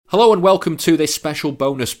Hello and welcome to this special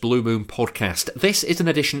bonus Blue Moon podcast. This is an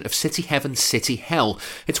edition of City Heaven, City Hell.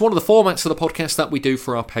 It's one of the formats of the podcast that we do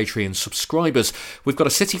for our Patreon subscribers. We've got a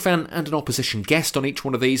City fan and an opposition guest on each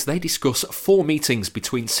one of these. They discuss 4 meetings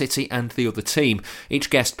between City and the other team. Each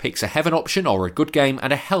guest picks a Heaven option or a good game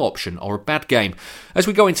and a Hell option or a bad game. As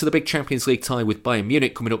we go into the big Champions League tie with Bayern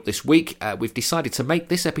Munich coming up this week, we've decided to make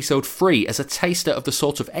this episode free as a taster of the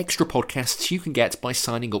sort of extra podcasts you can get by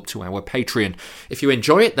signing up to our Patreon. If you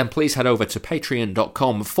enjoy it, then please head over to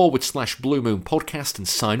patreon.com/Blue Moon Podcast and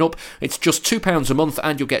sign up. It's just £2 a month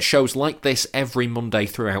and you'll get shows like this every Monday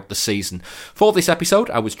throughout the season. For this episode,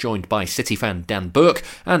 I was joined by City fan Dan Burke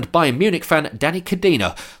and Bayern Munich fan Danny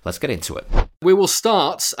Cadena. Let's get into it. We will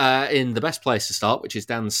start in the best place to start, which is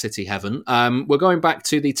Dan's City Heaven. We're going back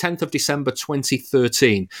to the 10th of December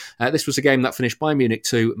 2013. This was a game that finished Bayern Munich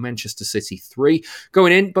 2, Manchester City 3.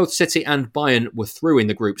 Going in, both City and Bayern were through in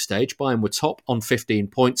the group stage. Bayern were top on 15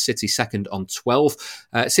 points, City second on 12.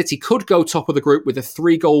 City could go top of the group with a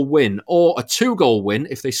 3-goal win or a 2-goal win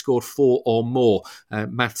if they scored 4 or more.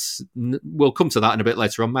 Maths, we'll come to that in a bit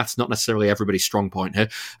later on. Maths not necessarily everybody's strong point here.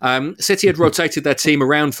 City had rotated their team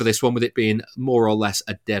around for this one, with it being more or less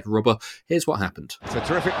a dead rubber. Here's what happened. It's a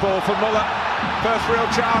terrific ball for Muller. First real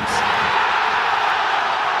chance.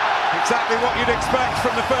 Exactly what you'd expect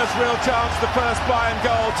from the first real chance, the first Bayern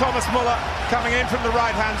goal. Thomas Muller coming in from the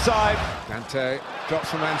right-hand side. Dante drops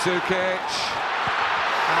from Mandzukic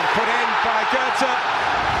and put in by Goethe.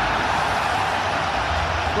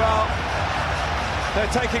 Well,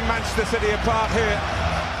 they're taking Manchester City apart here.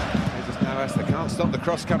 They can't stop the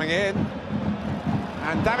cross coming in.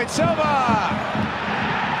 And David Silva!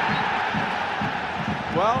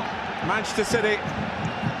 Well, Manchester City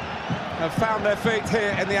have found their feet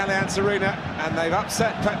here in the Allianz Arena and they've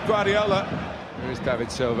upset Pep Guardiola. Here is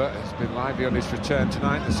David Silva. He's been lively on his return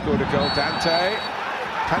tonight. He scored a goal. Dante.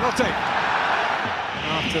 Penalty.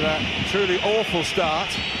 After that truly awful start,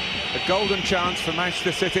 a golden chance for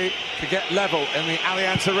Manchester City to get level in the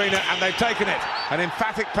Allianz Arena, and they've taken it. An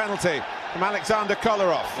emphatic penalty from Alexander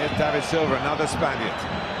Kolarov. Here's David Silva, another Spaniard.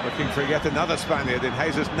 Looking for yet another Spaniard in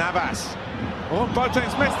Jesus Navas. Oh,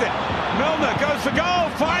 Boateng's missed it. Milner goes for goal,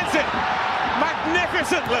 finds it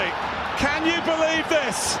magnificently. Can you believe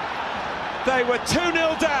this? They were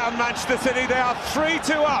 2-0 down, Manchester City. They are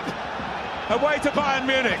 3-2 up, away to Bayern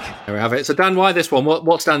Munich. There we have it. So Dan, why this one?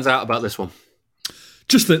 What stands out about this one?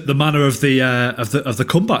 Just the manner of the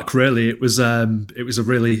comeback. Really, it was a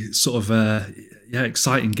really sort of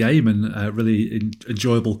exciting game and really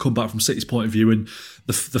enjoyable comeback from City's point of view, and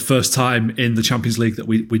the first time in the Champions League that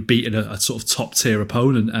we'd beaten a sort of top tier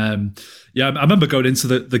opponent. I remember going into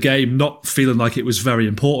the game not feeling like it was very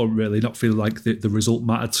important, really, not feeling like the result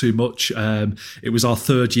mattered too much. It was our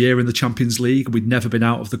 3rd year in the Champions League. We'd never been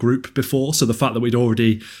out of the group before, so the fact that we'd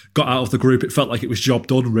already got out of the group, it felt like it was job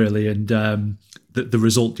done, really, and the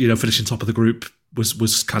result, finishing top of the group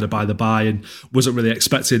was kind of by the by, and wasn't really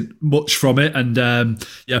expecting much from it. And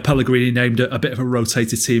Pellegrini named a bit of a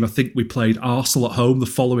rotated team. I think we played Arsenal at home the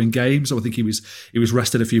following game, so I think he was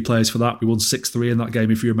resting a few players for that. We won 6-3 in that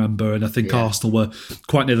game, if you remember, and I think Arsenal were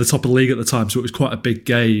quite near the top of the league at the time, so it was quite a big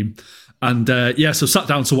game. And so sat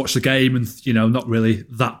down to watch the game and, not really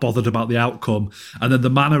that bothered about the outcome. And then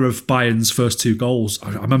the manner of Bayern's first 2 goals,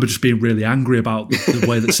 I remember just being really angry about the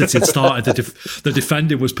way that City had started. The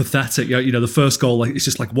defending was pathetic. The first goal, it's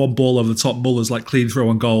just like one ball over the top. Muller's clean throw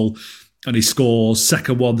on goal and he scores.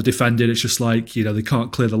 Second one, the defending, it's just they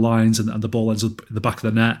can't clear the lines and the ball ends up in the back of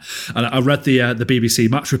the net. And I read the BBC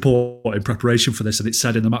match report in preparation for this, and it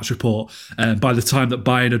said in the match report, by the time that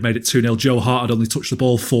Bayern had made it 2-0, Joe Hart had only touched the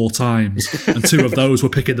ball 4 times, and 2 of those were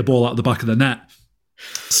picking the ball out of the back of the net.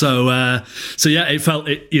 So it felt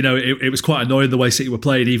it was quite annoying the way City were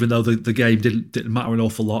playing, even though the game didn't matter an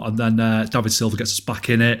awful lot. And then David Silva gets us back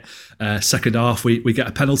in it. Second half, we get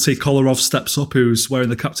a penalty. Kolarov steps up, who's wearing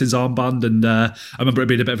the captain's armband, and I remember it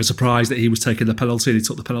being a bit of a surprise that he was taking the penalty, and he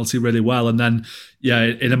took the penalty really well. And then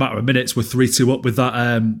in a matter of minutes, we're 3-2 up with that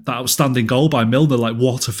outstanding goal by Milner.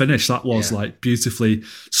 What a finish that was! Beautifully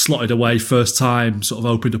slotted away, first time, sort of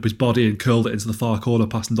opened up his body and curled it into the far corner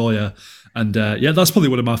past Neuer. And that's probably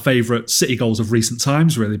one of my favourite City goals of recent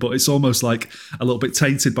times, really. But it's almost a little bit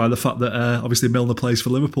tainted by the fact that obviously Milner plays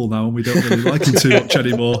for Liverpool now, and we don't really like him too much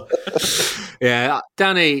anymore. Yeah,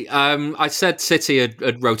 Danny, I said City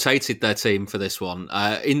had rotated their team for this one.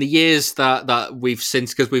 In the years that we've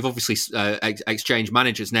since, because we've obviously exchanged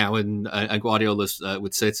managers now, and Guardiola's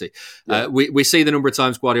with City, we see the number of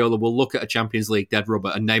times Guardiola will look at a Champions League dead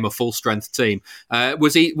rubber and name a full strength team.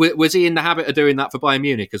 Was he in the habit of doing that for Bayern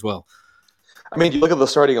Munich as well? I mean, you look at the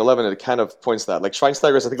starting 11, and it kind of points that. Like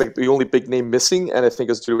Schweinsteiger is, I think, like the only big name missing, and I think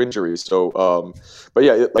it's due to injuries. So, but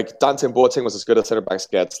yeah, like Dante and Boateng was as good as center backs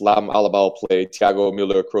gets. Lam, Alaba play, Thiago,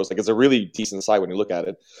 Müller, Kroos. Like it's a really decent side when you look at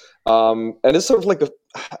it. And it's sort of like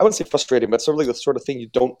I wouldn't say frustrating, but sort of like the sort of thing you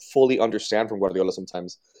don't fully understand from Guardiola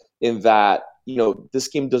sometimes. In that, this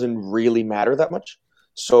game doesn't really matter that much.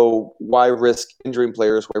 So why risk injuring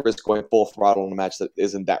players? Why risk going full throttle in a match that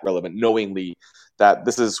isn't that relevant, knowingly that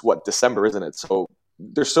this is December, isn't it? So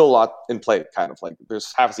there's still a lot in play, kind of like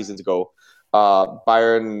there's half a season to go.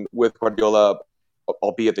 Bayern with Guardiola,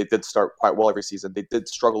 albeit they did start quite well every season, they did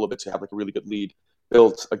struggle a bit to have like a really good lead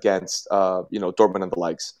built against Dortmund and the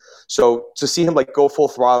likes. So to see him like go full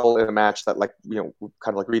throttle in a match that like kind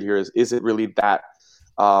of like read here is it really that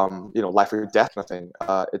life or death kind of thing?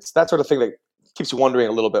 It's that sort of thing that keeps you wondering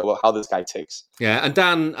a little bit about how this guy takes. Yeah, and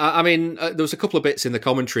Dan, there was a couple of bits in the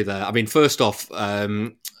commentary there. I mean, first off,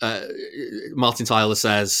 Martin Tyler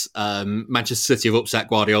says Manchester City have upset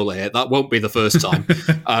Guardiola here. That won't be the first time.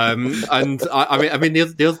 And I mean,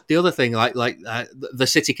 the other thing, the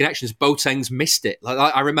City connections, Boateng's missed it.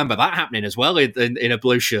 I remember that happening as well in a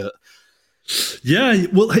blue shirt. Yeah,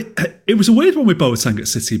 well, it was a weird one with Boateng at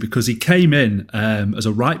City because he came in as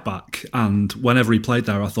a right back, and whenever he played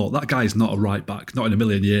there, I thought that guy's not a right back. Not in a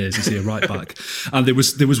million years is he a right back. And there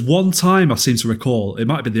was one time I seem to recall, it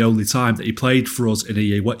might have been the only time that he played for us in a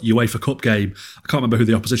UEFA Cup game. I can't remember who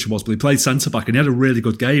the opposition was, but he played centre back and he had a really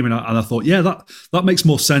good game. And I thought, yeah, that makes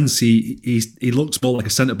more sense. He looks more like a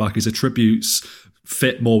centre back. His attributes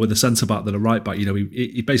fit more with a centre back than a right back.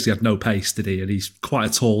 He basically had no pace, did he? And he's quite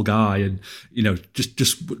a tall guy, and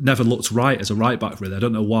just never looked right as a right back. Really, I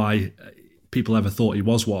don't know why people ever thought he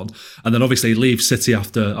was one. And then obviously he leaves City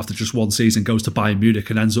after just one season, goes to Bayern Munich,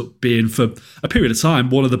 and ends up being for a period of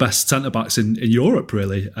time one of the best centre backs in Europe.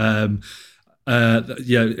 Really.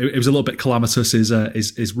 It was a little bit calamitous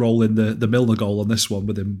his role in the Milner goal on this one,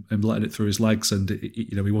 with him letting it through his legs, and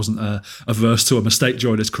he wasn't averse to a mistake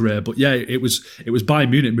during his career. But yeah, it was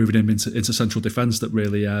Bayern Munich moving him into central defence that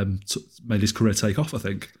really made his career take off, I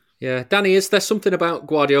think. Yeah, Danny, is there something about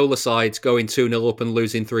Guardiola sides going 2-0 up and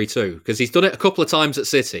losing 3-2? Because he's done it a couple of times at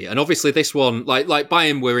City, and obviously this one, like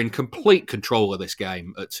Bayern, were in complete control of this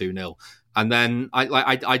game at 2-0. And then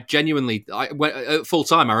I genuinely, at full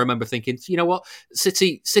time, I remember thinking, you know what,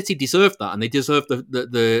 City deserved that, and they deserved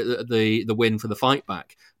the win for the fight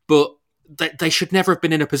back. But they should never have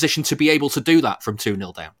been in a position to be able to do that from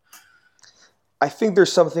 2-0 down. I think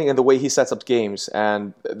there's something in the way he sets up games,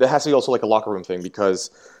 and there has to be also like a locker room thing,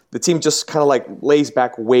 because the team just kind of like lays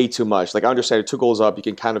back way too much. Like I understand 2 goals up, you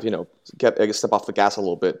can kind of get a step off the gas a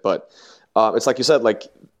little bit, but it's like you said, like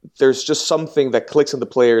there's just something that clicks in the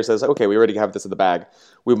players as like, okay, we already have this in the bag,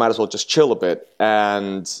 we might as well just chill a bit.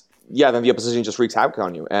 And yeah, then the opposition just wreaks havoc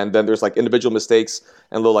on you. And then there's like individual mistakes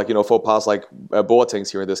and little faux pas like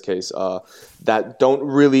Boateng's here in this case that don't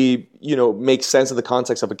really make sense in the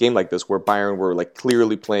context of a game like this, where Bayern were like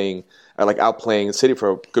clearly playing outplaying City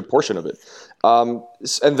for a good portion of it. And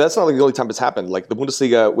that's not like the only time it's happened. Like the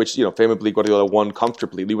Bundesliga, which famously Guardiola won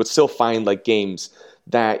comfortably, we would still find like games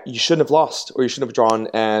that you shouldn't have lost or you shouldn't have drawn,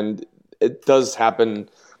 and it does happen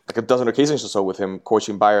like a dozen occasions or so with him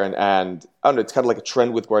coaching Bayern. And I don't know, it's kind of like a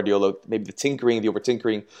trend with Guardiola, maybe the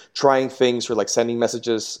over-tinkering, trying things, or like sending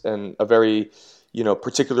messages in a very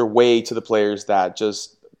particular way to the players that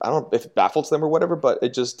just, I don't know if it baffles them or whatever, but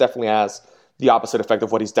it just definitely has the opposite effect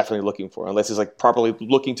of what he's definitely looking for, unless he's like properly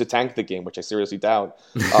looking to tank the game, which I seriously doubt.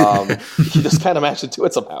 He just kind of managed to do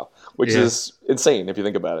it somehow, which is insane if you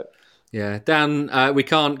think about it. Yeah, Dan, we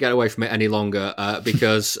can't get away from it any longer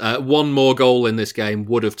because one more goal in this game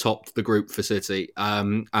would have topped the group for City.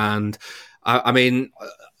 And I mean,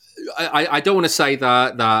 I don't want to say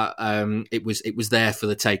that it was there for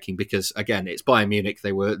the taking, because again, it's Bayern Munich.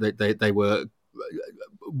 They were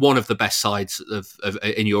one of the best sides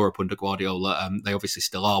in Europe under Guardiola. They obviously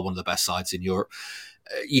still are one of the best sides in Europe.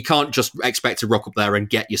 You can't just expect to rock up there and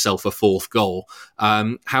get yourself a fourth goal.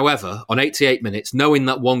 However, on 88 minutes, knowing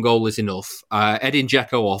that one goal is enough, Edin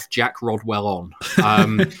Dzeko off, Jack Rodwell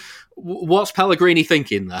on. What's Pellegrini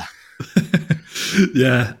thinking there?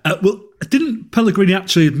 Yeah. Well, didn't Pellegrini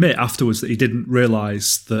actually admit afterwards that he didn't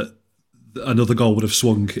realise that another goal would have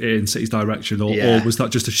swung in City's direction, or was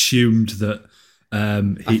that just assumed that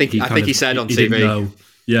I think he said on TV. Didn't know?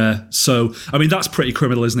 Yeah, so I mean that's pretty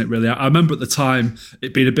criminal, isn't it? Really, I remember at the time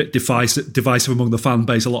it being a bit divisive among the fan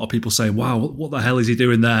base. A lot of people saying, "Wow, what the hell is he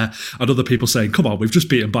doing there?" And other people saying, "Come on, we've just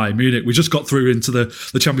beaten Bayern Munich. We just got through into the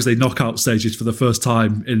Champions League knockout stages for the first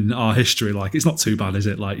time in our history. Like, it's not too bad, is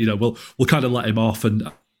it? Like, we'll kind of let him off." And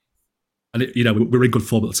And we were in good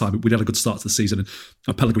form at the time. We had a good start to the season,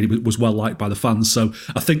 and Pellegrini was well liked by the fans. So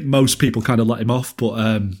I think most people kind of let him off.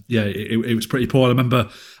 But it was pretty poor. I remember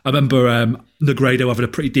Negredo having a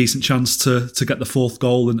pretty decent chance to get the fourth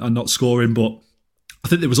goal and not scoring. But I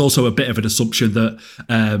think there was also a bit of an assumption that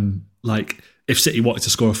if City wanted to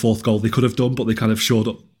score a fourth goal, they could have done, but they kind of showed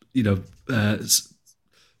up.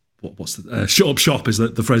 Shut up shop is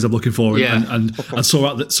the phrase I'm looking for, and saw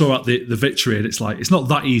out the victory, and it's like it's not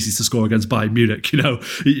that easy to score against Bayern Munich.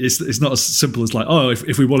 It's not as simple as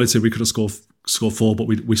if we wanted to, we could have scored 4, but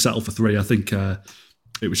we settled for 3. I think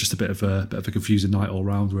it was just a bit of a confusing night all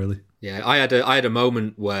round, really. Yeah, I had a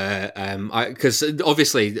moment where because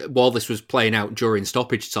obviously while this was playing out during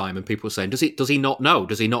stoppage time, and people were saying, does he not know?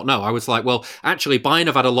 Does he not know? I was like, well, actually, Bayern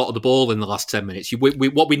have had a lot of the ball in the last 10 minutes.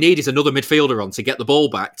 What we need is another midfielder on to get the ball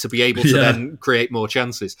back to be able to then create more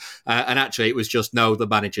chances. And actually, it was just the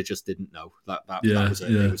manager just didn't know. That was it.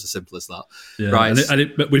 Yeah. It was as simple as that. Yeah. Right, and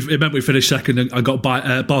it meant we finished second and got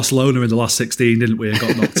Barcelona in the last 16, didn't we? And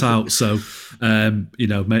got knocked out. So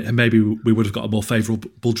maybe we would have got a more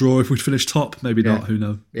favourable draw if we'd finished top. Maybe not. Who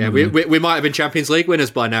knows? Yeah, we might have been Champions League winners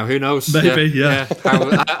by now. Who knows? Maybe. Yeah.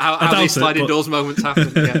 How these sliding doors moments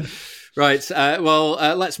happen. Yeah. Right.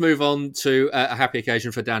 Let's move on to a happy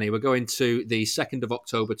occasion for Danny. We're going to the 2nd of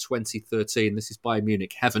October 2013. This is Bayern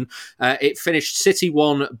Munich heaven. It finished City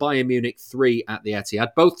 1, Bayern Munich 3 at the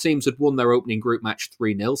Etihad. Both teams had won their opening group match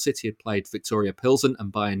 3-0. City had played Victoria Pilsen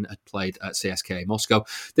and Bayern had played at CSKA Moscow.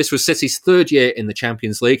 This was City's 3rd year in the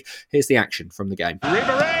Champions League. Here's the action from the game.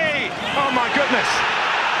 Ribéry! Oh my goodness!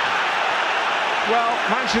 Well,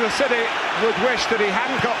 Manchester City would wish that he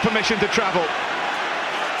hadn't got permission to travel.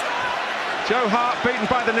 Joe Hart, beaten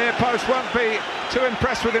by the near post, won't be too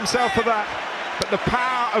impressed with himself for that. But the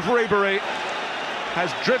power of Ribéry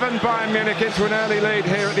has driven Bayern Munich into an early lead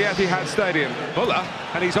here at the Etihad Stadium. Muller,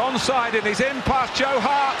 and he's onside and he's in past Joe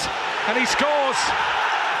Hart, and he scores.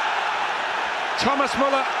 Thomas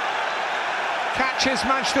Muller catches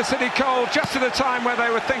Manchester City cold just at a time where they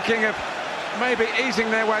were thinking of maybe easing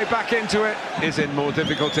their way back into it. Is in more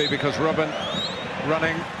difficulty because Robben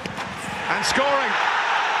running and scoring.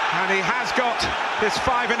 And he has got this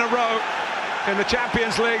 5 in a row in the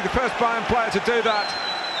Champions League, the first Bayern player to do that.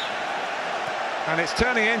 And it's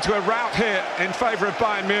turning into a rout here in favour of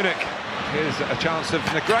Bayern Munich. Here's a chance of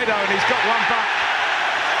Negredo, and he's got one back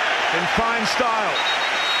in fine style.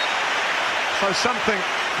 So something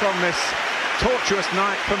from this tortuous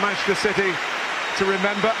night for Manchester City to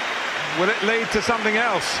remember. Will it lead to something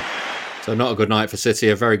else? So not a good night for City,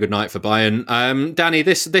 a very good night for Bayern. Danny,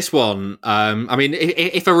 this one,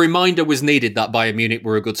 if a reminder was needed that Bayern Munich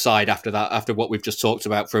were a good side after what we've just talked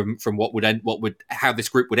about from how this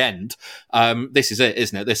group would end, this is it,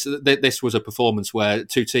 isn't it? This was a performance where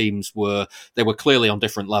two teams were clearly on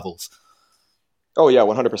different levels. Oh yeah,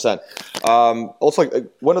 100%. Also,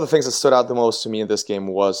 one of the things that stood out the most to me in this game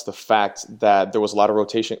was the fact that there was a lot of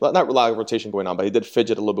rotation, not a lot of rotation going on, but he did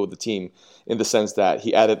fidget a little bit with the team in the sense that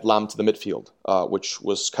he added Lam to the midfield, which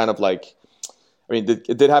was kind of like,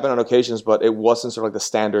 it did happen on occasions, but it wasn't sort of like the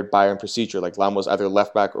standard Bayern procedure. Like Lam was either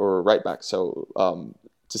left back or right back. So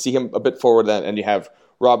to see him a bit forward then, and you have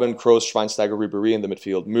Robben, Kroos, Schweinsteiger, Ribéry in the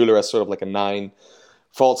midfield, Müller as sort of like a 9,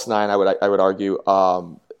 false 9, I would argue.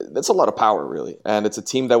 That's a lot of power, really. And it's a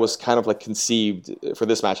team that was kind of like conceived, for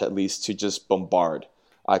this match at least, to just bombard.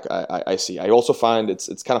 I see. I also find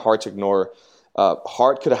it's kind of hard to ignore.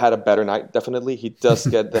 Hart could have had a better night, definitely. He does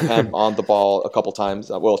get the hand on the ball a couple times.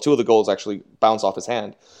 2 of the goals actually bounce off his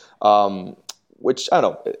hand, which, I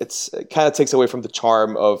don't know, it kind of takes away from the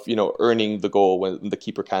charm of, earning the goal when the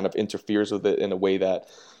keeper kind of interferes with it in a way that,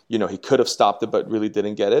 he could have stopped it but really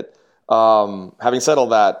didn't get it. Having said all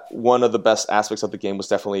that, one of the best aspects of the game was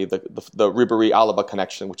definitely the Ribéry-Alaba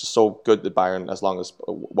connection, which is so good at Bayern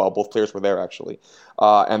while both players were there, actually.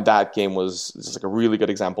 And that game was just like a really good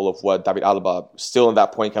example of what David Alaba, still in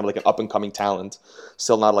that point, kind of like an up-and-coming talent,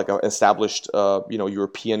 still not like an established,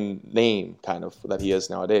 European name kind of that he is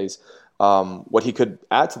nowadays. What he could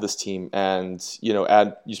add to this team, and you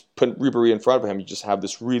put Ribéry in front of him, you just have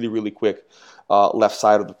this really, really quick left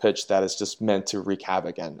side of the pitch that is just meant to wreak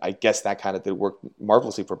havoc. And I guess that kind of did work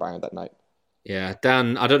marvelously for Bayern that night. Yeah,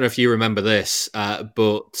 Dan, I don't know if you remember this,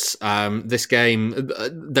 but this game,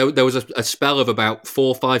 there was a spell of about 4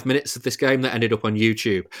 or 5 minutes of this game that ended up on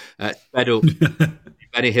YouTube. Sped up,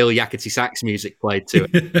 Benny Hill, Yakety Sax music played to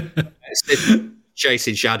it.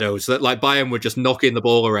 Chasing shadows. That like Bayern were just knocking the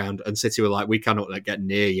ball around and City were like, we cannot get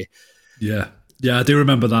near you. Yeah. Yeah, I do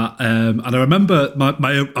remember that, and I remember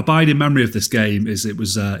my abiding memory of this game is it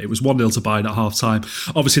was 1-0 to Bayern at half time.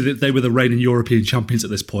 Obviously, they were the reigning European champions at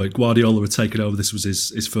this point. Guardiola had taken over. This was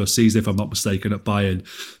his first season, if I'm not mistaken, at Bayern.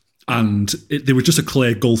 And there was just a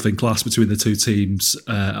clear gulf in class between the two teams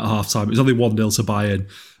at half time. It was only 1-0 to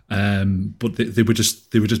Bayern, but they were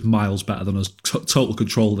just miles better than us. Total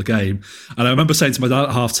control of the game. And I remember saying to my dad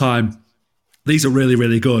at half time, these are really,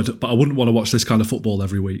 really good, but I wouldn't want to watch this kind of football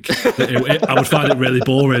every week. I would find it really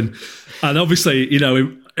boring. And obviously, you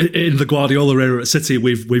know, in the Guardiola era at City,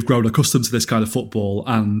 we've grown accustomed to this kind of football.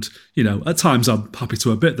 And, you know, at times I'm happy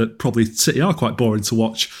to admit that probably City are quite boring to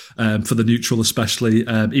watch, for the neutral especially.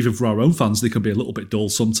 Even for our own fans, they can be a little bit dull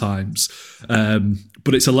sometimes.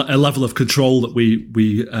 But it's a level of control that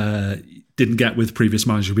we didn't get with previous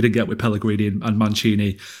managers. We didn't get with Pellegrini and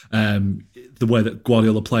Mancini. The way that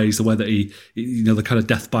Guardiola plays, the way that he, you know, the kind of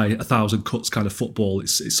death by 1,000 cuts kind of football,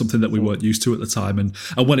 it's something that we weren't used to at the time. And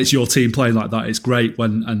when it's your team playing like that, it's great.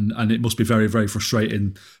 And it must be very, very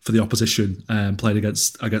frustrating for the opposition playing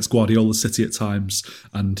against Guardiola's City at times.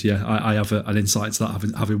 And yeah, I have an insight to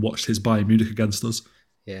that having watched his Bayern Munich against us.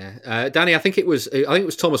 Yeah, Danny, I think it was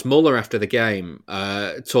Thomas Muller after the game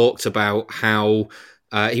talked about how.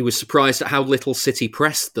 He was surprised at how little City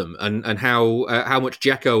pressed them and how much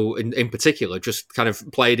Dzeko in particular just kind of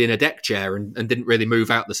played in a deck chair and didn't really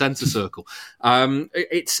move out the centre circle.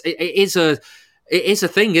 It is a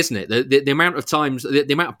thing, isn't it? The amount of times,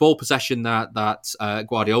 the amount of ball possession that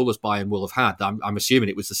Guardiola's Bayern will have had. I'm assuming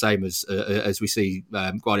it was the same as we see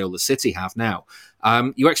Guardiola's City have now.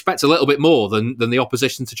 You expect a little bit more than the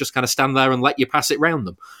opposition to just kind of stand there and let you pass it round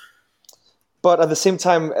them. But at the same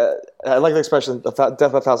time, I like the expression "death by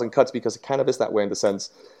 1,000 cuts" because it kind of is that way in the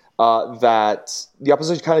sense that the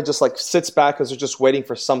opposition kind of just like sits back because they're just waiting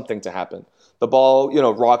for something to happen. The ball, you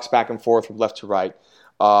know, rocks back and forth from left to right,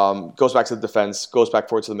 goes back to the defense, goes back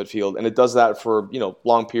forward to the midfield, and it does that for, you know,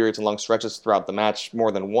 long periods and long stretches throughout the match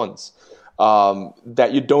more than once.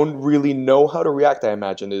 That you don't really know how to react, I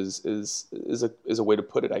imagine, is a way to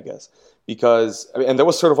put it, I guess. Because, I mean, and that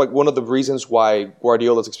was sort of like one of the reasons why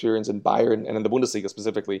Guardiola's experience in Bayern and in the Bundesliga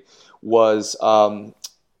specifically was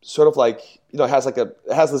sort of like, you know, it has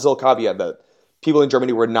this little caveat that people in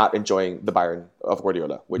Germany were not enjoying the Bayern of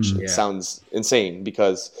Guardiola, which sounds insane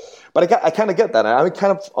but I kind of get that. And I'm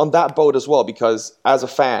kind of on that boat as well because as a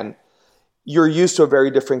fan, you're used to a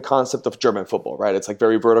very different concept of German football, right? It's like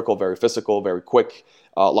very vertical, very physical, very quick,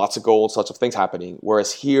 lots of goals, lots of things happening.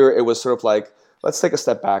 Whereas here, it was sort of like, let's take a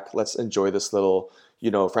step back, let's enjoy this little, you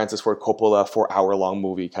know, Francis Ford Coppola 4-hour-long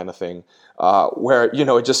movie kind of thing, where, you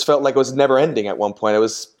know, it just felt like it was never ending at one point.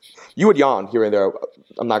 You would yawn here and there.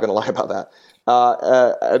 I'm not going to lie about that.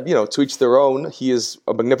 You know, to each their own. He is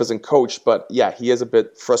a magnificent coach, but yeah, he is a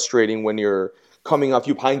bit frustrating when you're coming off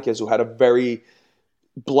Jupp Heynckes, who had a very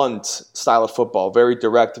blunt style of football, very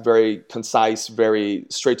direct, very concise, very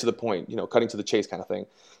straight to the point, you know, cutting to the chase kind of thing.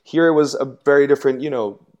 Here it was a very different, you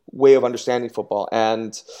know, way of understanding football.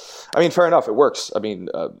 And I mean, fair enough, it works. I mean,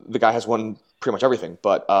 the guy has won pretty much everything,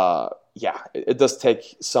 but yeah, it does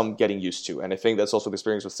take some getting used to, and I think that's also the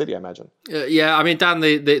experience with City, I imagine. Yeah, I mean, Dan,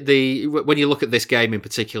 the when you look at this game in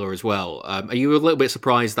particular as well, are you a little bit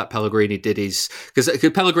surprised that Pellegrini did his, because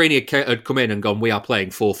Pellegrini had come in and gone, we are playing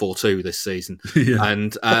 4-4-2 this season,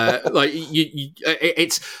 and like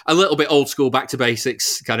it's a little bit old school, back to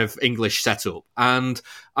basics kind of English setup, and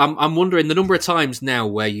I'm wondering the number of times now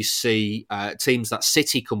where you see teams that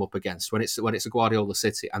City come up against when it's a Guardiola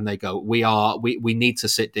City and they go, we need to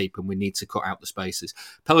sit deep and we need to cut out the spaces.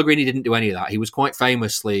 Pellegrini didn't do any of that. He was quite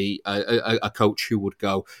famously a coach who would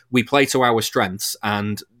go, we play to our strengths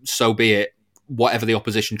and so be it. Whatever the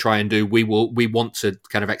opposition try and do, we want to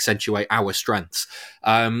kind of accentuate our strengths.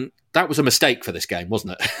 That was a mistake for this game,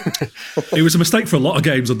 wasn't it? It was a mistake for a lot of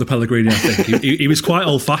games under Pellegrini. I think he was quite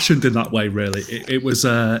old-fashioned in that way. Really, it was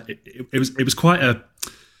quite an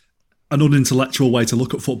unintellectual way to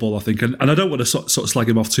look at football, I think. And I don't want to sort of slag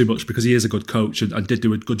him off too much because he is a good coach and did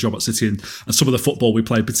do a good job at City. And some of the football we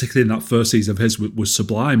played, particularly in that first season of his, was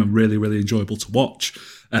sublime and really, really enjoyable to watch.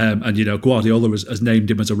 And, you know, Guardiola has named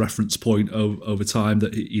him as a reference point over time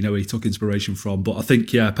that, he took inspiration from. But I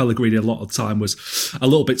think, Pellegrini a lot of the time was a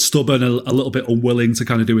little bit stubborn, a little bit unwilling to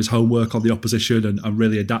kind of do his homework on the opposition and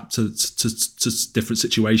really adapt to different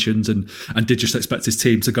situations and did just expect his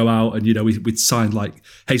team to go out. And, you know, we'd signed like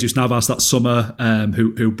Jesus Navas that summer,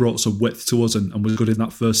 who brought some width to us and was good in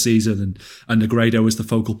that first season. And Negredo was the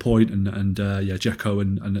focal point and Dzeko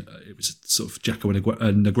and it was sort of Dzeko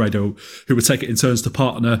and Negredo who would take it in turns to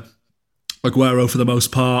partner Aguero for the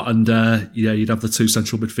most part, and you'd have the two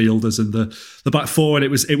central midfielders and the back four, and it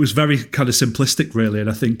was very kind of simplistic, really. And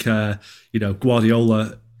I think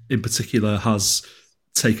Guardiola in particular has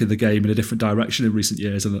taken the game in a different direction in recent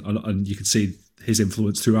years, and you can see his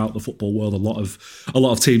influence throughout the football world. A lot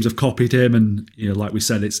of teams have copied him, and like we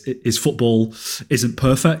said, his football isn't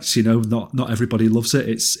perfect. Not everybody loves it.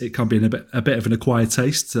 It can be a bit of an acquired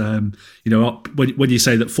taste. When you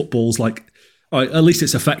say that football's like, at least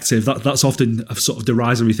it's effective, that's often a sort of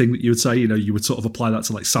derisory thing that you would say. You would sort of apply that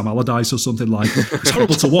to like Sam Allardyce or something like, it's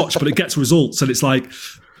horrible to watch, but it gets results. And it's like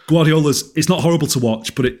Guardiola's, it's not horrible to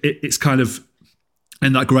watch, but it's kind of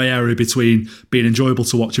in that grey area between being enjoyable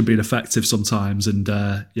to watch and being effective sometimes. And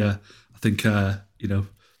I think the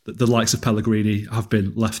likes of Pellegrini have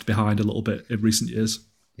been left behind a little bit in recent years.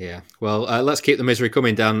 Yeah, well, let's keep the misery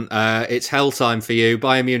coming, Dan. It's hell time for you.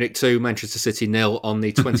 Bayern Munich 2, Manchester City 0 on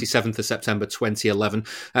the 27th of September 2011.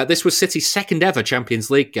 This was City's second ever Champions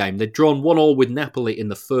League game. They'd drawn 1-1 with Napoli in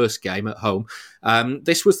the first game at home.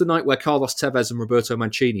 This was the night where Carlos Tevez and Roberto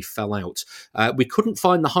Mancini fell out. We couldn't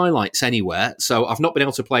find the highlights anywhere, so I've not been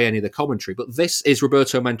able to play any of the commentary, but this is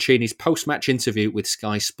Roberto Mancini's post-match interview with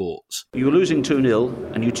Sky Sports. You were losing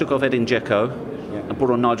 2-0 and you took off Edin Dzeko and put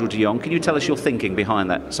on Nigel de Jong. Can you tell us your thinking behind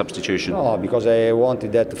that substitution? No, because I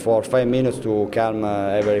wanted that for 5 minutes to calm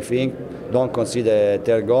everything, don't concede a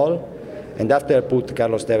third goal, and after put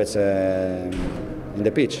Carlos Tevez in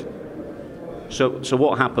the pitch. So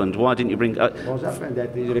what happened? Why didn't you bring... What happened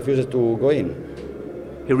that he refused to go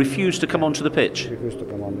in. He refused to come onto the pitch? He refused to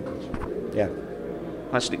come on the pitch, yeah.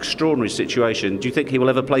 That's an extraordinary situation. Do you think he will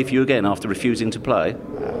ever play for you again after refusing to play?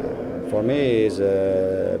 For me, it's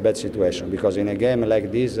a bad situation, because in a game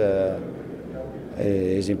like this,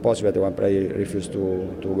 it's impossible that one player refuses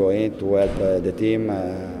to go in to help the team.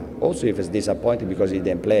 Also, if it's disappointing because he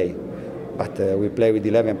didn't play. But we play with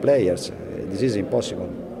 11 players. This is impossible.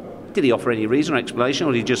 Did he offer any reason or explanation,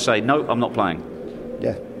 or did he just say, no, I'm not playing?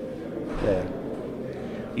 Yeah.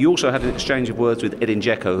 You also had an exchange of words with Edin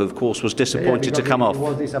Dzeko, who, of course, was disappointed to come off. He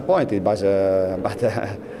was disappointed, but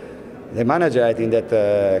the manager, I think,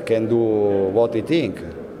 that can do what he thinks.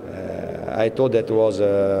 I thought that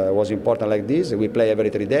was important like this. We play every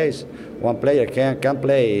 3 days. One player can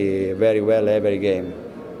play very well every game.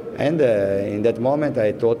 And in that moment,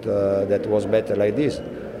 I thought that was better like this.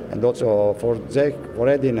 And also for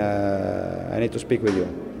Edin, I need to speak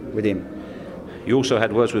with him. You also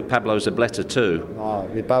had words with Pablo Zabaleta too. No,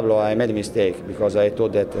 with Pablo I made a mistake because I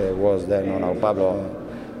thought that was there. No, Pablo.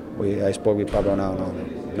 I spoke with Pablo now. No,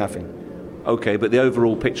 nothing. Okay, but the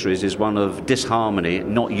overall picture is one of disharmony,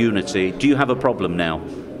 not unity. Do you have a problem now?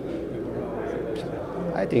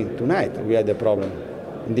 I think tonight we had a problem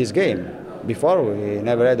in this game. Before we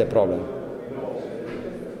never had a problem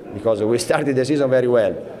because we started the season very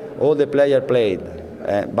well. All the players played,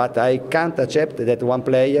 but I can't accept that one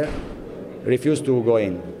player refused to go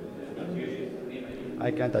in.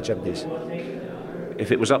 I can't accept this.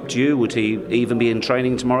 If it was up to you, would he even be in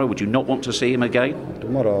training tomorrow? Would you not want to see him again?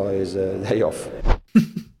 Tomorrow is a day off.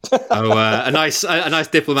 A nice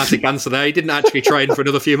diplomatic answer there. He didn't actually train for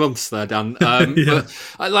another few months there, Dan. Yeah.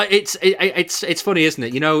 But it's funny, isn't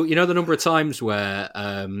it? You know the number of times where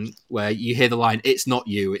you hear the line, "It's not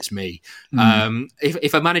you, it's me."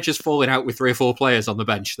 If a manager's falling out with 3 or 4 players on the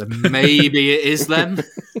bench, then maybe it is them.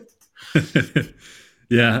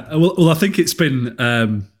 Yeah. Well, I think it's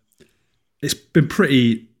been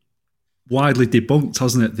pretty widely debunked,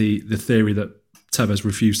 hasn't it? The theory that Tevez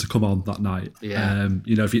refused to come on that night. Yeah.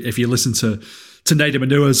 If you listen to Nader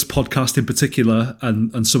Manua's podcast in particular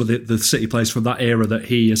and some of the City players from that era that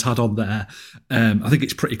he has had on there, I think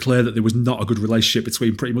it's pretty clear that there was not a good relationship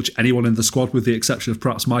between pretty much anyone in the squad, with the exception of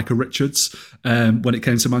perhaps Micah Richards. When it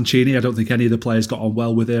came to Mancini, I don't think any of the players got on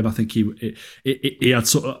well with him. I think he had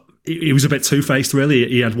sort of... He was a bit two-faced, really.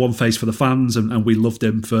 He had one face for the fans, and we loved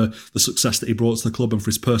him for the success that he brought to the club and for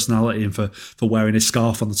his personality and for wearing his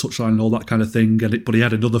scarf on the touchline and all that kind of thing. But he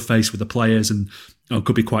had another face with the players, and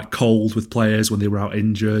could be quite cold with players when they were out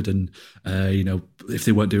injured, and if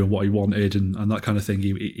they weren't doing what he wanted and that kind of thing.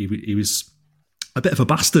 He was a bit of a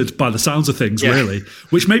bastard by the sounds of things, really,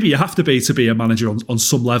 which maybe you have to be a manager on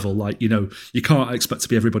some level. Like, you can't expect to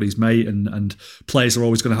be everybody's mate, and players are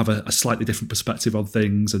always going to have a slightly different perspective on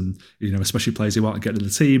things, and, especially players who aren't getting in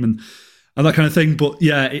the team and that kind of thing. But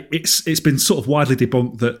yeah, it's been sort of widely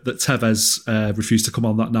debunked that Tevez refused to come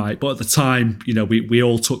on that night. But at the time, we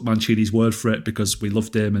all took Mancini's word for it because we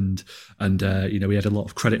loved him, and he had a lot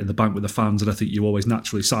of credit in the bank with the fans, and I think you always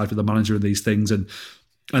naturally side with the manager in these things. And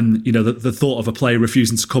And, the thought of a player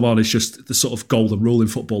refusing to come on is just the sort of golden rule in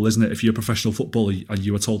football, isn't it? If you're a professional footballer and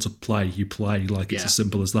you are told to play, you play. Like, it's as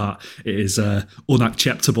simple as that. It is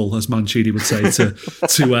unacceptable, as Mancini would say,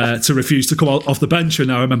 to refuse to come off the bench.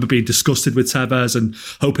 And I remember being disgusted with Tevez and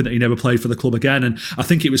hoping that he never played for the club again. And I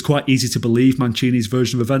think it was quite easy to believe Mancini's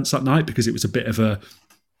version of events that night, because it was a bit of a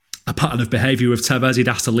pattern of behaviour with Tevez. He'd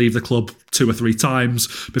asked to leave the club 2 or 3 times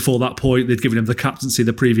before that point. They'd given him the captaincy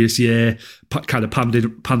the previous year, kind of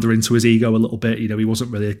pandering to his ego a little bit. He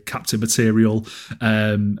wasn't really a captain material.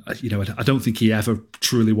 I don't think he ever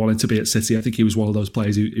truly wanted to be at City. I think he was one of those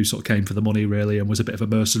players who sort of came for the money, really, and was a bit of a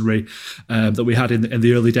mercenary that we had in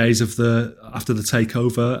the early days after the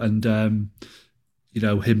takeover. And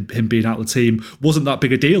him being out of the team wasn't that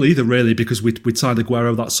big a deal either, really, because we'd signed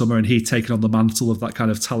Aguero that summer and he'd taken on the mantle of that kind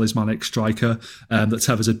of talismanic striker that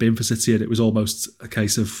Tevez had been for City, and it was almost a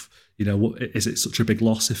case of, is it such a big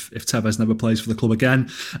loss if Tevez never plays for the club again?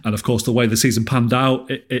 And of course, the way the season panned out,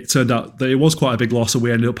 it turned out that it was quite a big loss, and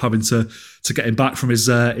we ended up having to get him back from his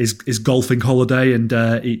golfing holiday, and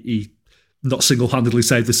he not single-handedly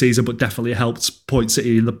saved the season, but definitely helped point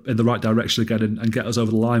City in the right direction again and get us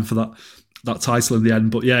over the line for that title in the end.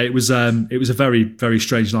 But yeah, it was a very, very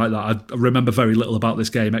strange night. That I remember very little about this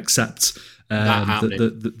game except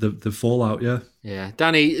the fallout. Yeah.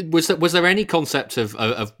 Danny, was there any concept of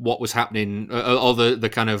what was happening, or the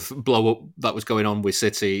kind of blow up that was going on with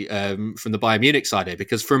City from the Bayern Munich side here?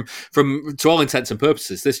 Because from to all intents and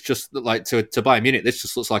purposes, this just like to Bayern Munich, this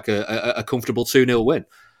just looks like a comfortable 2-0 win.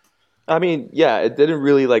 I mean, yeah, it didn't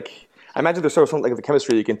really I imagine there's sort of something like the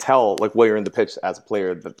chemistry. You can tell while you're in the pitch as a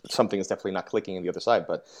player that something is definitely not clicking on the other side.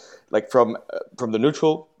 But from the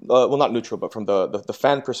neutral, not neutral, but from the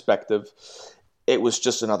fan perspective, it was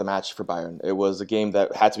just another match for Bayern. It was a game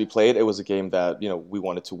that had to be played. It was a game that we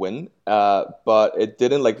wanted to win. But it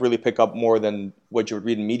didn't really pick up more than what you would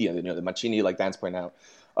read in media. The Mancini, like Dan's point out,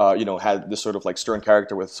 had this sort of stern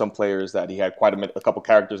character with some players, that he had quite a couple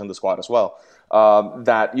characters in the squad as well.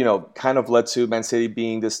 That kind of led to Man City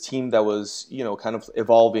being this team that was kind of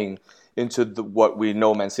evolving into what we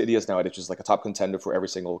know Man City is now, which is like a top contender for every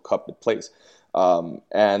single cup it plays.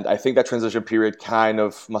 And I think that transition period kind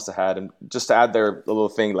of must have had, and just to add there a little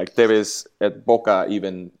thing, like Tevez at Boca,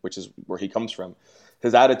 even, which is where he comes from,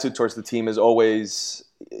 his attitude towards the team is always,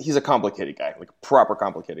 he's a complicated guy, like a proper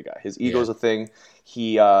complicated guy. His ego's a thing.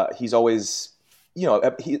 He's always,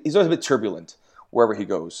 he's always a bit turbulent wherever he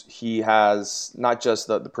goes. He has not just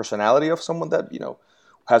the personality of someone that,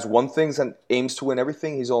 has won things and aims to win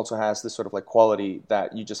everything. He also has this sort of quality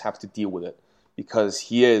that you just have to deal with it, because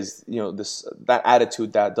he is, that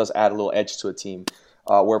attitude that does add a little edge to a team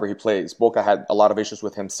wherever he plays. Boca had a lot of issues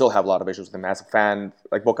with him, still have a lot of issues with him. As a fan,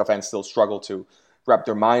 Boca fans still struggle to wrap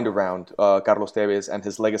their mind around Carlos Tevez and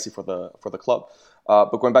his legacy for the club.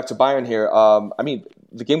 But going back to Bayern here, I mean,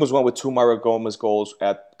 the game was won with 2 Mario Gomez goals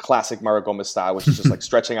at classic Mario Gomez style, which is just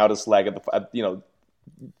stretching out his leg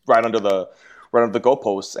right under the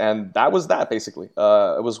goalposts, and that was that basically.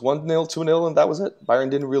 It was 1-0, 2-0, and that was it.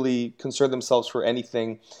 Bayern didn't really concern themselves for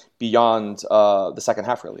anything beyond the second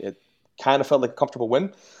half. Really, it kind of felt like a comfortable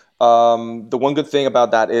win. The one good thing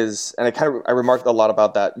about that is, and I remarked a lot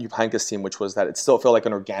about that Jupp Heynckes team, which was that it still felt like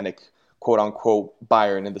an organic, quote unquote,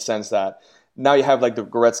 Bayern, in the sense that now you have the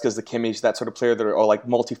Goretzkas, the Kimmich, that sort of player that are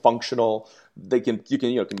multifunctional. You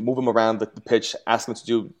can move them around the pitch, ask them to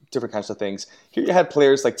do different kinds of things. Here you had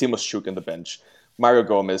players like Timo Schuck on the bench, Mario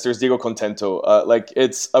Gomez, there's Diego Contento.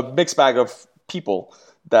 It's a mixed bag of people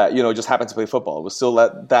that just happen to play football. It was still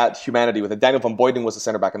that humanity with it. Daniel van Boyden was the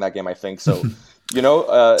center back in that game, I think. So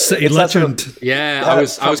City legend. I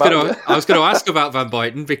was going to ask about Van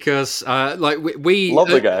Boyden, because we love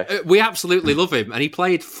the guy. We absolutely love him, and he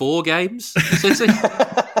played 4 games since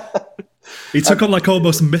he took on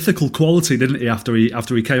almost mythical quality, didn't he? After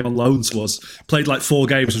he came on loan to us, played 4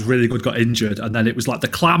 games, was really good, got injured, and then it was the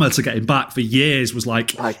clamour to get him back for years was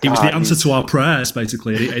he was the answer to our prayers,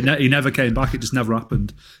 basically. He never came back. It just never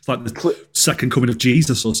happened. It's like the second coming of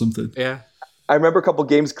Jesus or something. Yeah. I remember a couple of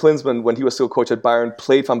games, Klinsmann, when he was still coach at Bayern,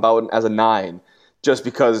 played Van Bouden as a 9, just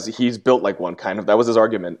because he's built like one, kind of. That was his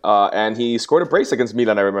argument. And he scored a brace against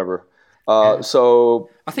Milan, I remember. So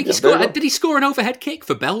I think he scored. Did he score an overhead kick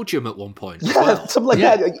for Belgium at one point? Yeah, well? Something like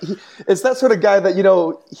that. It's that sort of guy that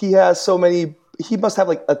he has so many. He must have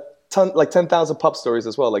a ton, 10,000 pub stories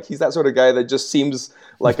as well. He's that sort of guy that just seems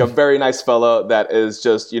like a very nice fella that is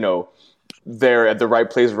just there at the right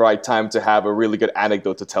place, right time to have a really good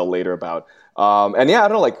anecdote to tell later about. And yeah, I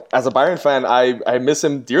don't know, as a Bayern fan, I miss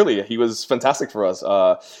him dearly. He was fantastic for us.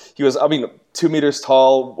 He was, 2 meters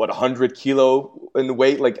tall, 100 kilo in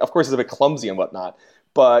weight. Of course, he's a bit clumsy and whatnot,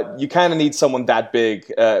 but you kind of need someone that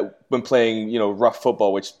big when playing, rough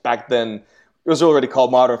football, which back then it was already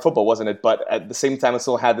called modern football, wasn't it? But at the same time, it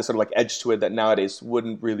still had this sort of like edge to it that nowadays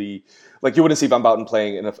wouldn't really, like you wouldn't see Van Bouten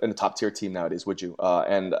playing in a top tier team nowadays, would you?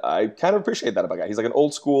 And I kind of appreciate that about a guy. He's like an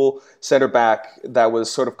old school center back that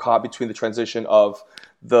was sort of caught between the transition of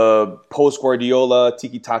the post-Guardiola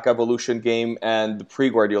tiki-taka evolution game and the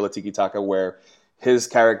pre-Guardiola tiki-taka, where his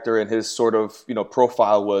character and his sort of,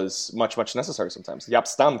 profile was much, much necessary sometimes. Jaap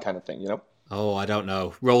Stam kind of thing, Oh, I don't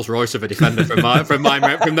know. Rolls Royce of a defender from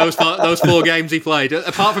those 4 games he played.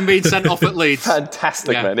 Apart from being sent off at Leeds,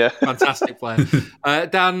 fantastic man, yeah, fantastic player.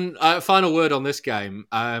 Dan, final word on this game.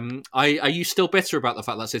 Are you still bitter about the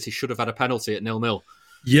fact that City should have had a penalty at 0-0?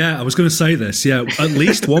 Yeah, I was going to say this. Yeah, at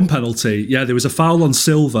least one penalty. Yeah, there was a foul on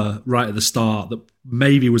Silva right at the start that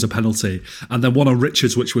maybe was a penalty, and then one on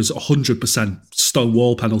Richards, which was 100%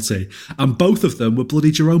 stonewall penalty. And both of them were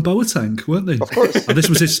bloody Jerome Boateng, weren't they? Of course. And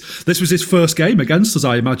this was his first game against us,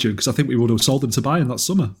 I imagine, because I think we would have sold him to Bayern that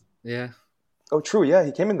summer. Yeah. Oh, true. Yeah,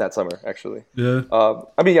 he came in that summer, actually. Yeah.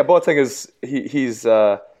 Boateng he's.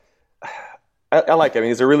 I like him.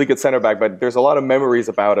 He's a really good center back, but there's a lot of memories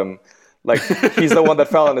about him. Like, he's the one that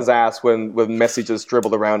fell on his ass when Messi just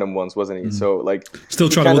dribbled around him once, wasn't he? So, like... Still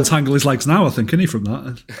trying to untangle his legs now, I think, isn't he, from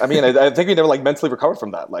that? I think he never, mentally recovered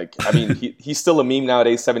from that. He's still a meme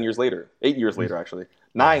nowadays 7 years later. 8 years later, actually.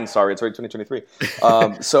 9, sorry. It's already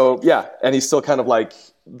 2023. So, yeah. And he's still kind of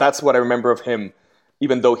that's what I remember of him.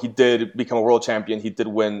 Even though he did become a world champion, he did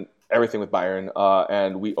win everything with Bayern.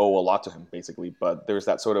 And we owe a lot to him, basically. But there's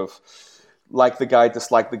that sort of... like the guy,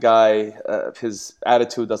 dislike the guy. His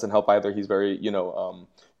attitude doesn't help either. He's very,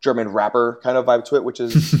 German rapper kind of vibe to it, which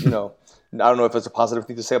is, I don't know if it's a positive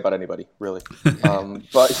thing to say about anybody, really.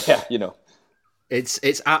 But yeah,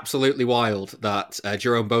 It's absolutely wild that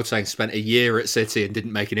Jerome Boateng spent a year at City and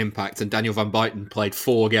didn't make an impact, and Daniel Van Buyten played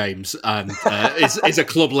 4 games and is a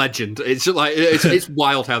club legend. It's it's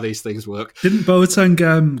wild how these things work. Didn't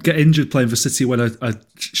Boateng get injured playing for City when a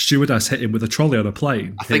stewardess hit him with a trolley on a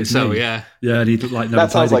plane? I think so, yeah. Yeah, and he never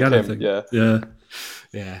played again, I think. Yeah.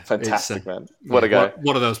 Yeah, fantastic, man. What a guy.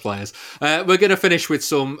 One of those players. We're going to finish with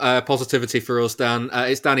some positivity for us, Dan.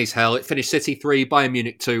 It's Danny's Hell. It finished City 3, Bayern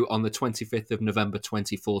Munich 2 on the 25th of November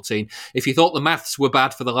 2014. If you thought the maths were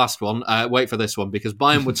bad for the last one, wait for this one, because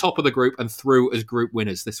Bayern were top of the group and through as group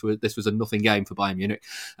winners. This was a nothing game for Bayern Munich.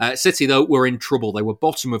 City, though, were in trouble. They were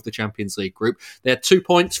bottom of the Champions League group. They had 2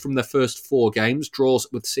 points from their first 4 games,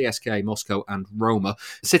 draws with CSKA Moscow and Roma.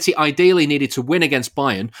 City ideally needed to win against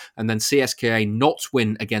Bayern and then CSKA not win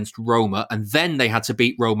against Roma, and then they had to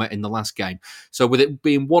beat Roma in the last game. So with it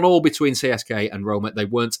being 1-1 between CSKA and Roma, they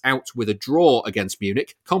weren't out with a draw against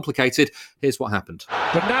Munich. Complicated. Here's what happened.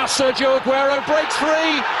 But now Sergio Aguero breaks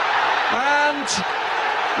free, and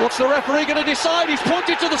what's the referee going to decide? He's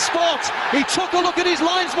pointed to the spot. He took a look at his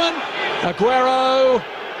linesman. Aguero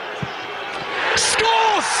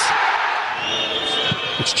scores!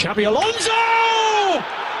 It's Xabi Alonso!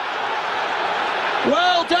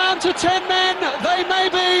 Well, down to 10 men, they may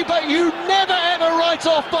be, but you never ever write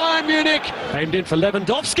off Bayern Munich. Aimed in for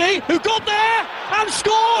Lewandowski, who got there and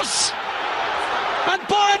scores! And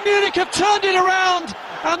Bayern Munich have turned it around,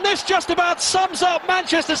 and this just about sums up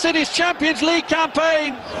Manchester City's Champions League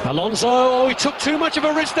campaign. Alonso, he took too much of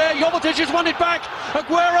a risk there. Jovetic has won it back.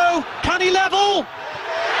 Aguero, can he level?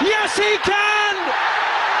 Yes, he can!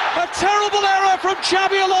 A terrible error from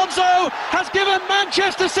Xabi Alonso has given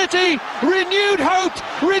Manchester City renewed hope,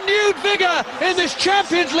 renewed vigour in this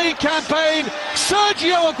Champions League campaign.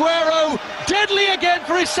 Sergio Aguero, deadly again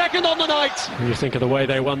for his second on the night. When you think of the way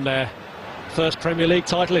they won their first Premier League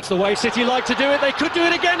title, it's the way City like to do it. They could do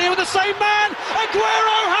it again here with the same man.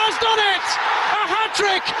 Aguero has done it! A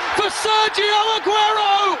hat-trick for Sergio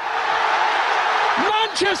Aguero!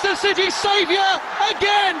 Manchester City's saviour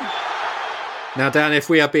again! Now, Dan, if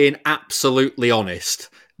we are being absolutely honest,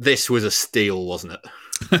 this was a steal, wasn't it?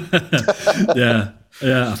 Yeah,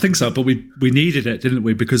 I think so. But we needed it, didn't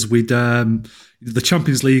we? Because the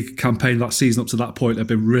Champions League campaign that season up to that point had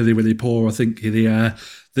been really, really poor. I think the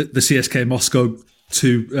CSKA Moscow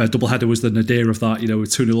doubleheader was the nadir of that. We're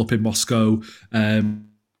 2-0 up in Moscow, end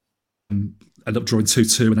up drawing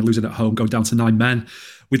 2-2 and then losing at home, going down to 9 men.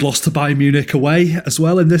 We'd lost to Bayern Munich away as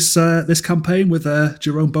well in this campaign with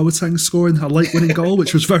Jerome Boateng scoring a late winning goal,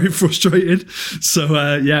 which was very frustrating. So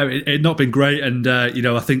it had not been great, and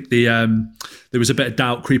I think there was a bit of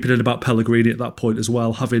doubt creeping in about Pellegrini at that point as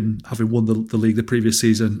well, having won the league the previous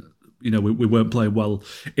season. we weren't playing well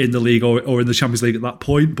in the league or in the Champions League at that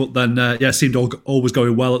point. But then, it seemed always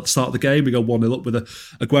going well at the start of the game. We go 1-0 up with a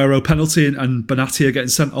Aguero penalty and Benatia getting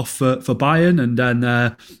sent off for Bayern. And then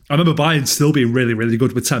I remember Bayern still being really, really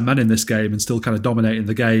good with 10 men in this game and still kind of dominating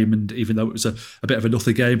the game. And even though it was a bit of a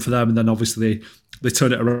nothing game for them, and then obviously they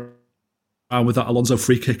turn it around with that Alonso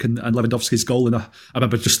free kick and Lewandowski's goal. And I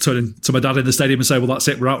remember just turning to my dad in the stadium and saying, well, that's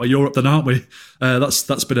it, we're out of Europe then, aren't we?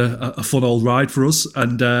 That's been a fun old ride for us.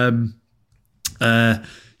 And I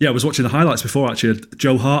was watching the highlights before, actually.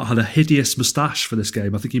 Joe Hart had a hideous moustache for this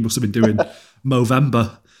game. I think he must have been doing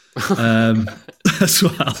Movember as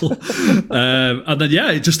well. And then,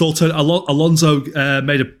 it just all turned. Alonso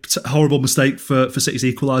made a horrible mistake for City's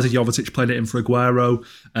equaliser. Jovetic played it in for Aguero.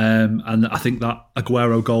 And I think that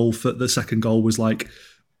Aguero goal, for the second goal, was like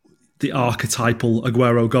the archetypal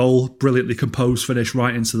Aguero goal. Brilliantly composed finish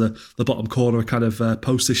right into the bottom corner, a kind of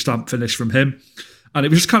postage stamp finish from him. And it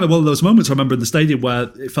was just kind of one of those moments I remember in the stadium where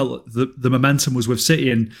it felt like the momentum was with City,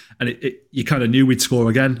 and you kind of knew we'd score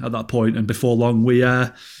again at that point. And before long, we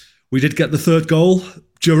did get the third goal.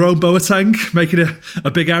 Jerome Boateng making a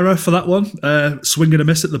big error for that one, swinging a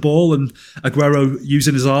miss at the ball, and Aguero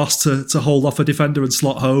using his arse to hold off a defender and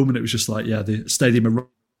slot home. And it was just like, the stadium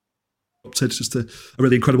erupted. Just a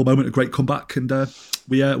really incredible moment, a great comeback, and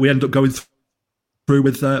we ended up going through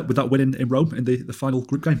with that win in Rome in the final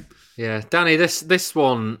group game. Yeah, Danny, this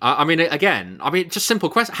one, just simple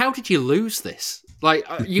question. How did you lose this? Like,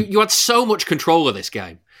 you had so much control of this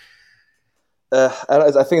game. I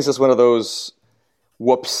think it's just one of those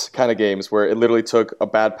whoops kind of games where it literally took a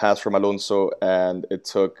bad pass from Alonso and it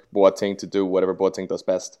took Boateng to do whatever Boateng does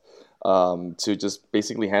best, to just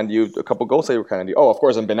basically hand you a couple goals that you were kind of, of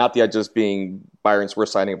course, and Benatia just being Bayern's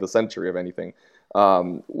worst signing of the century, if anything,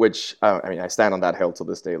 which, I stand on that hill to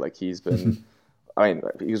this day. Like, he's been...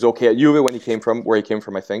 he was okay at Juve when he came from where he came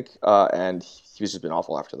from, I think, and he's just been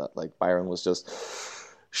awful after that. Like, Bayern was just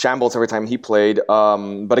shambles every time he played.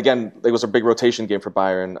 But again, it was a big rotation game for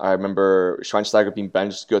Bayern. I remember Schweinsteiger being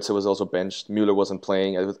benched. Götze was also benched. Müller wasn't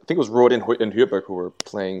playing. I think it was Rode and Højbjerg who were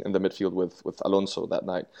playing in the midfield with Alonso that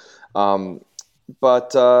night. Answering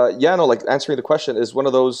the question is one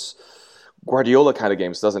of those Guardiola kind of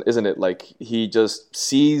games, isn't it? Like, he just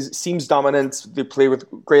seems dominant. They play with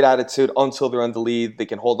great attitude until they're in the lead. They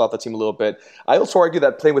can hold off the team a little bit. I also argue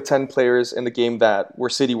that playing with 10 players in the game where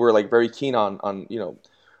City were like very keen on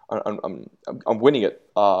winning it,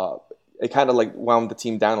 it kind of like wound the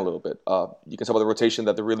team down a little bit. You can tell by the rotation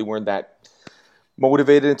that they really weren't that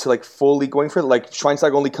motivated into like fully going for it. Like,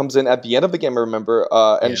 Schweinsteiger only comes in at the end of the game, I remember,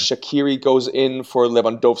 and Shaqiri goes in for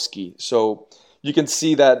Lewandowski. So you can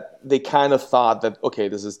see that they kind of thought that, okay,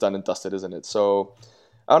 this is done and dusted, isn't it? So,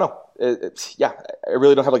 I don't know. I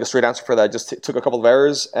really don't have like a straight answer for that. I just took a couple of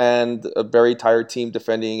errors and a very tired team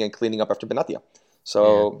defending and cleaning up after Benatia.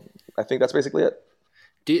 So, I think that's basically it.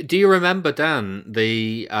 Do you remember, Dan,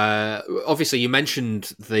 obviously you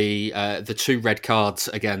mentioned the two red cards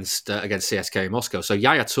against CSKA Moscow. So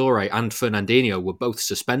Yaya Toure and Fernandinho were both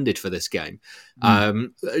suspended for this game.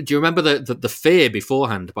 Do you remember the fear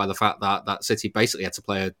beforehand by the fact that City basically had to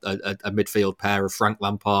play a midfield pair of Frank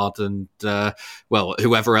Lampard and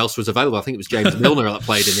whoever else was available? I think it was James Milner that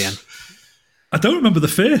played in the end. I don't remember the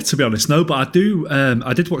fear, to be honest, no, but I do.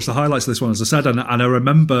 I did watch the highlights of this one, as I said, and I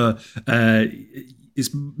remember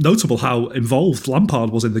it's notable how involved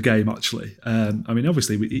Lampard was in the game, actually.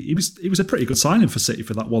 Obviously, he was a pretty good signing for City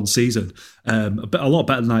for that one season. A lot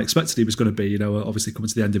better than I expected he was going to be, obviously coming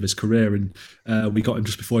to the end of his career, and we got him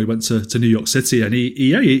just before he went to New York City, and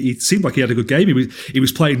he seemed like he had a good game. He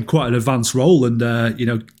was playing quite an advanced role and,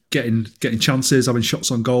 getting chances, having shots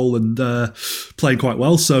on goal and playing quite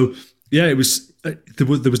well. So, yeah, it was. There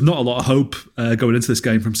was not a lot of hope going into this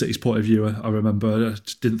game from City's point of view. I remember I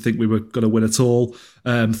just didn't think we were going to win at all.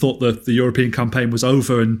 Thought the European campaign was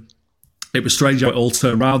over, and it was strange how it all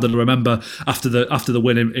turned around. And I remember after the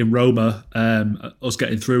win in Roma, us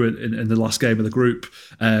getting through in the last game of the group,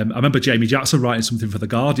 I remember Jamie Jackson writing something for The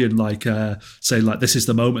Guardian, saying this is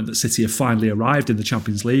the moment that City have finally arrived in the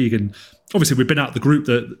Champions League. And obviously we've been out of the group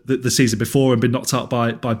the season before and been knocked out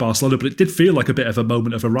by Barcelona, but it did feel like a bit of a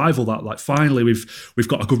moment of arrival that finally we've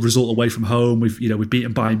got a good result away from home. We've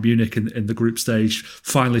beaten Bayern Munich in the group stage.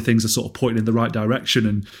 Finally things are sort of pointing in the right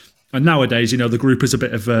direction. And nowadays, the group is a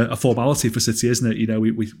bit of a formality for City, isn't it?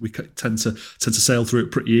 We tend to sail through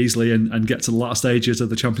it pretty easily and get to the latter stages of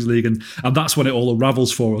the Champions League, and that's when it all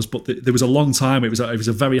unravels for us. But there was a long time; it was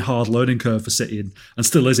a very hard learning curve for City, and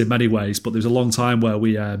still is in many ways. But there was a long time where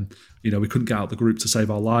we couldn't get out of the group to save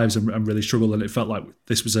our lives and really struggled, and it felt like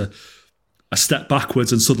this was a step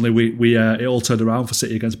backwards, and suddenly we it all turned around for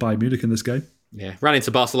City against Bayern Munich in this game. Yeah, ran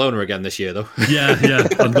into Barcelona again this year, though. Yeah,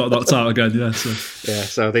 and got knocked out again, yeah.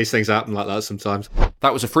 So these things happen like that sometimes.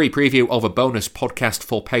 That was a free preview of a bonus podcast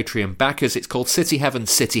for Patreon backers. It's called City Heaven,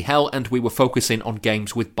 City Hell, and we were focusing on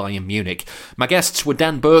games with Bayern Munich. My guests were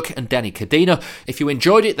Dan Burke and Danny Cadena. If you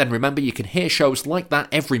enjoyed it, then remember you can hear shows like that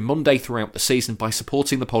every Monday throughout the season by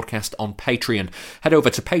supporting the podcast on Patreon. Head over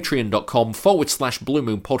to patreon.com/Blue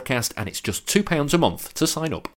Moon Podcast, and it's just £2 a month to sign up.